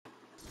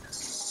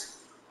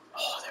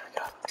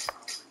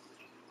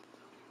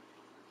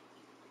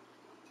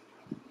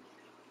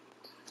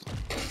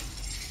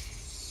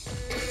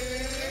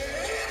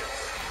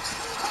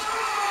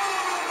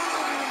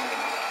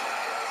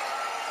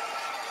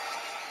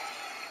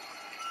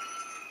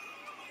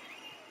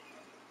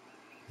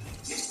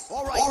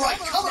All right,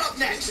 coming up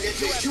next is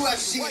the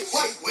UFC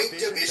Lightweight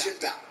Division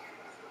bout.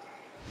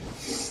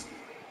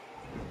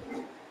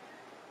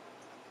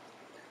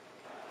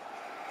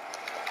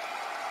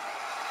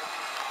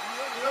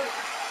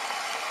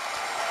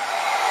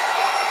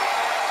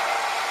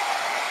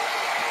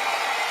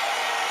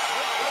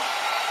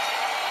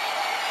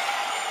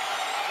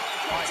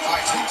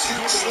 Two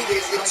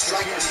elite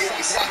strikers here.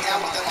 We sat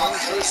down with them on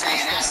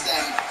Thursday and asked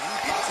them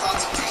any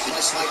thoughts of taking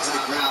this fight to the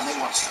ground. They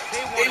want to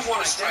strike. They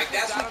want to strike.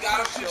 That's what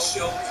got them to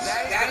show.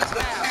 That is the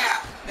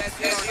path that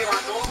they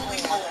are normally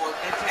on.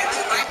 And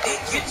tonight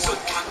they get to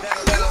one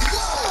that'll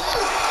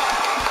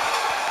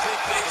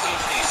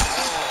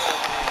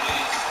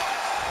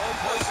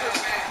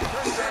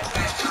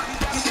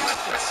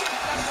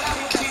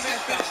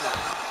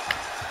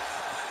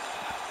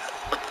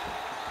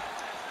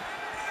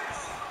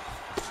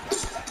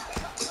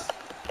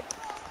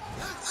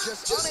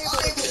just unable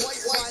to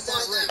quite find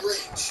that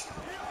range.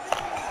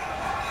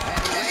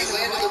 And he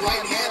landed the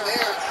right hand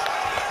there.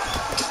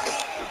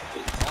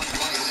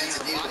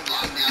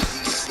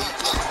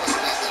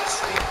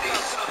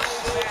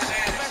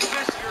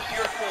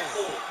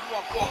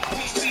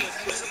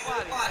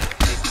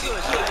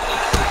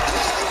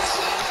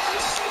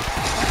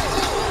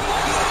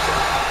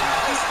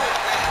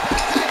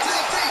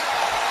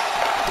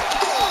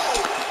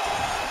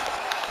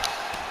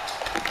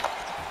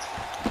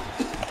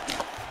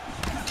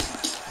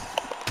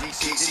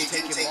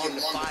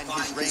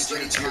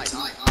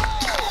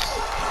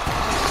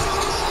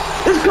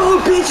 Let's go,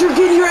 bitch! You're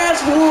getting your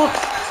ass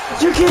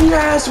whooped! You're getting your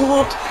ass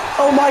whooped!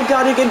 Oh my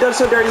god, you're getting done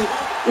so dirty.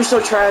 You're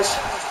so trash.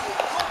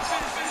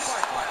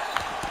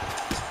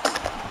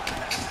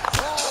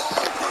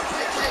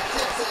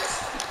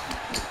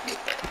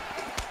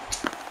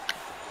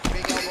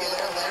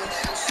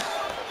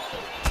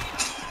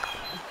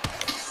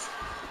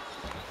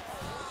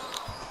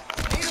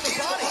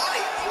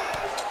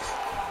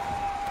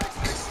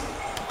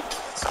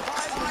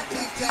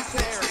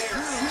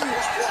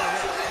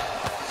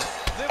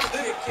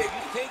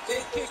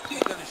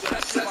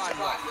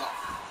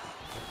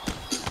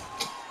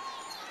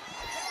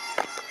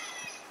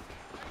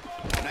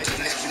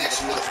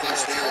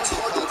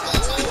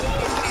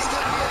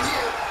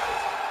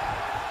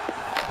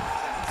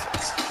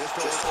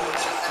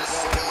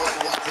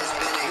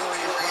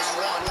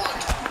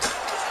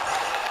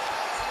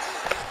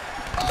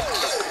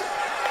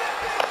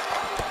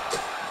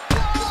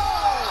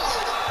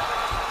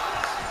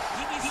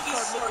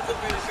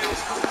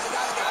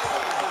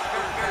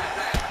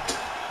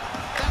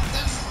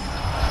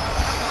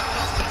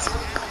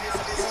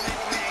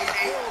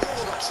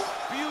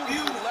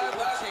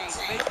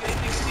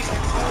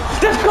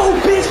 Let's go,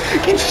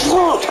 bitch! Get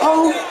slumped,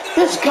 oh!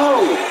 Let's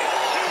go!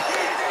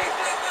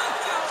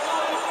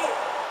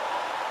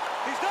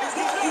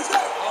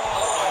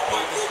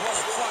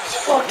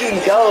 Fucking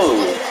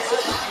go!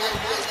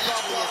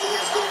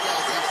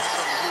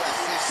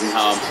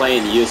 I'm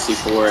playing UFC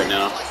 4 right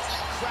now.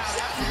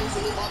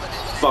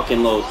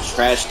 Fucking little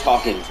trash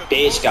talking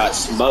bitch got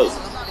smoked.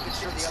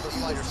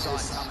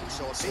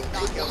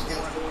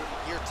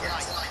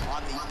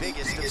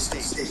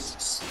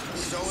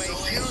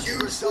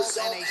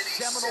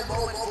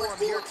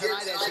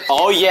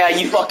 Oh yeah,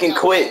 you fucking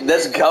quit.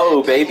 Let's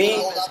go,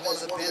 baby.